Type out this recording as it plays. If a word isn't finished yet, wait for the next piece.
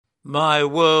My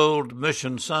World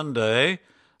Mission Sunday.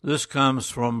 This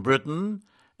comes from Britain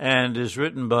and is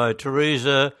written by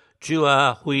Teresa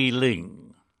Chua Hui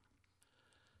Ling.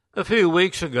 A few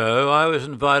weeks ago, I was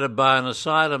invited by an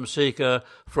asylum seeker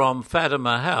from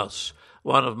Fatima House,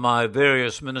 one of my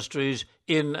various ministries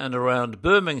in and around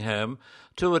Birmingham,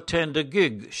 to attend a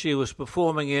gig she was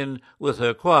performing in with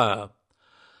her choir.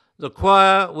 The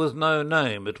Choir with No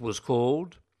Name, it was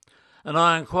called, and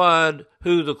I inquired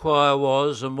who the choir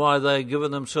was and why they had given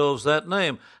themselves that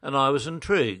name, and I was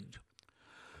intrigued.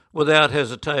 Without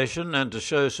hesitation, and to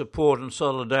show support and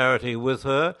solidarity with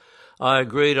her, I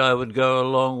agreed I would go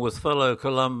along with fellow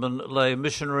Columban lay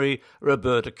missionary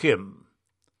Roberta Kim.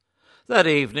 That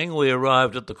evening we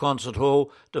arrived at the concert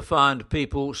hall to find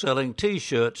people selling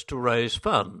T-shirts to raise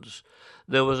funds.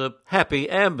 There was a happy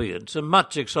ambience and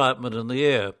much excitement in the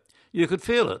air. You could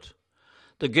feel it.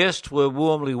 The guests were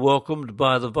warmly welcomed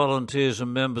by the volunteers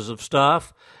and members of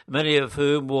staff, many of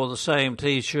whom wore the same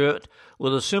T-shirt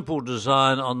with a simple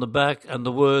design on the back and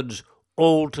the words,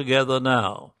 "All Together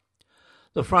Now."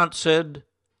 The front said,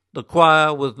 "The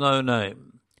Choir with No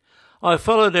Name." I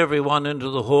followed everyone into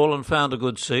the hall and found a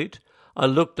good seat. I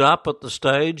looked up at the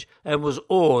stage and was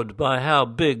awed by how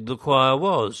big the choir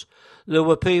was. There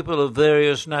were people of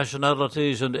various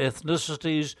nationalities and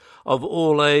ethnicities, of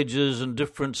all ages and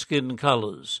different skin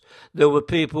colours. There were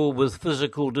people with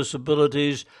physical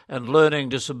disabilities and learning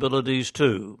disabilities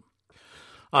too.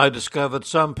 I discovered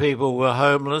some people were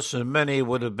homeless and many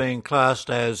would have been classed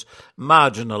as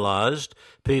marginalised,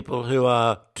 people who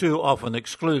are too often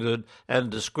excluded and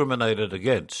discriminated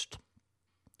against.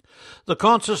 The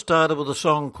concert started with a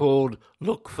song called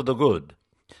 "Look for the Good."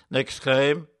 Next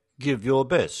came "Give Your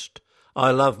Best,"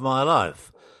 "I Love My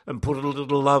Life," and "Put a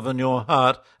Little Love in Your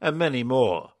Heart," and many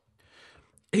more.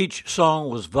 Each song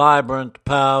was vibrant,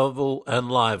 powerful, and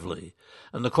lively,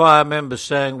 and the choir members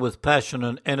sang with passion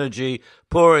and energy,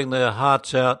 pouring their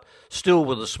hearts out, still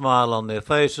with a smile on their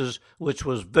faces, which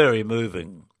was very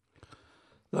moving.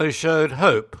 They showed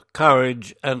hope,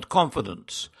 courage, and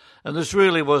confidence, and this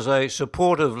really was a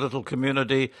supportive little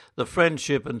community. The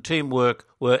friendship and teamwork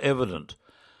were evident.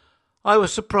 I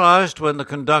was surprised when the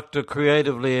conductor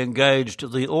creatively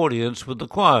engaged the audience with the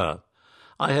choir.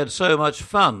 I had so much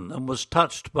fun and was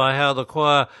touched by how the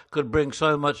choir could bring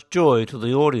so much joy to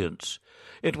the audience.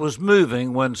 It was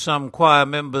moving when some choir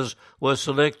members were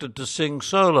selected to sing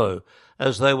solo,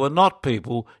 as they were not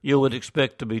people you would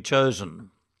expect to be chosen.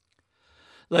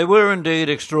 They were indeed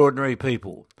extraordinary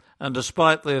people, and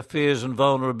despite their fears and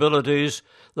vulnerabilities,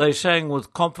 they sang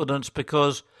with confidence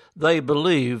because they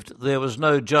believed there was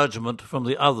no judgment from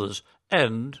the others,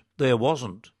 and there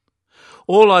wasn't.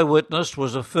 All I witnessed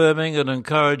was affirming and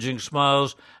encouraging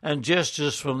smiles and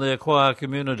gestures from their choir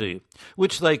community,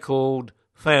 which they called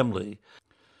family.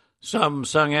 Some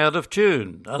sang out of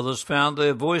tune, others found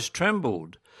their voice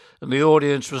trembled, and the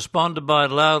audience responded by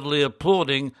loudly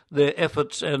applauding their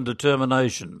efforts and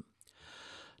determination.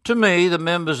 To me, the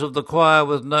members of the Choir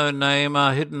with No Name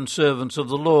are hidden servants of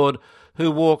the Lord who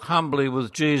walk humbly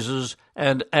with Jesus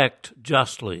and act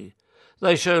justly.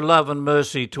 They show love and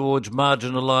mercy towards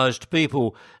marginalised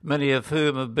people, many of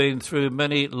whom have been through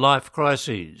many life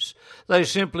crises. They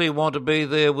simply want to be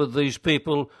there with these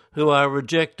people who are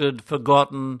rejected,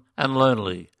 forgotten and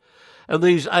lonely. And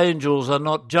these angels are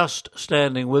not just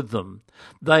standing with them.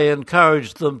 They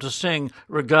encourage them to sing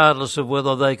regardless of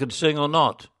whether they could sing or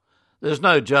not. There's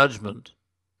no judgment.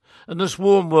 And this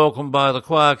warm welcome by the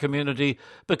choir community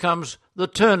becomes the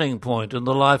turning point in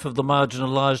the life of the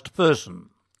marginalised person.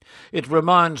 It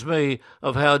reminds me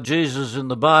of how Jesus in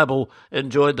the Bible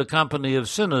enjoyed the company of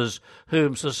sinners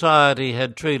whom society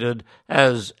had treated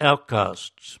as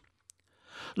outcasts.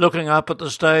 Looking up at the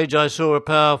stage, I saw a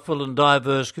powerful and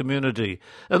diverse community,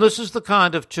 and this is the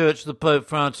kind of church that Pope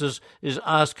Francis is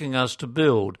asking us to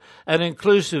build, an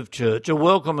inclusive church, a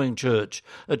welcoming church,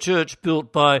 a church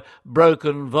built by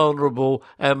broken, vulnerable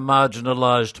and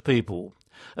marginalised people.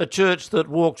 A church that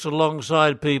walks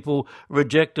alongside people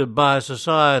rejected by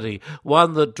society,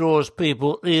 one that draws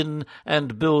people in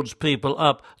and builds people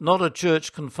up, not a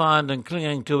church confined and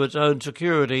clinging to its own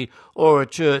security, or a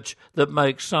church that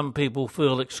makes some people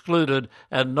feel excluded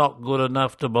and not good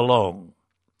enough to belong.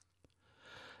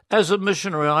 As a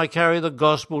missionary, I carry the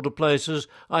gospel to places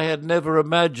I had never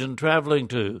imagined travelling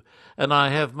to, and I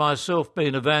have myself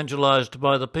been evangelised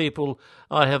by the people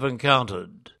I have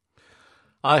encountered.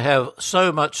 I have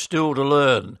so much still to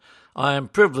learn. I am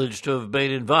privileged to have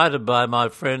been invited by my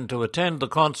friend to attend the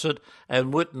concert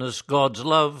and witness God's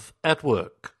love at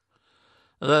work.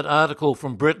 That article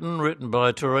from Britain, written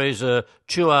by Teresa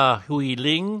Chua Hui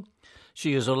Ling.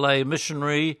 She is a lay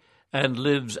missionary and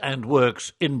lives and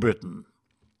works in Britain.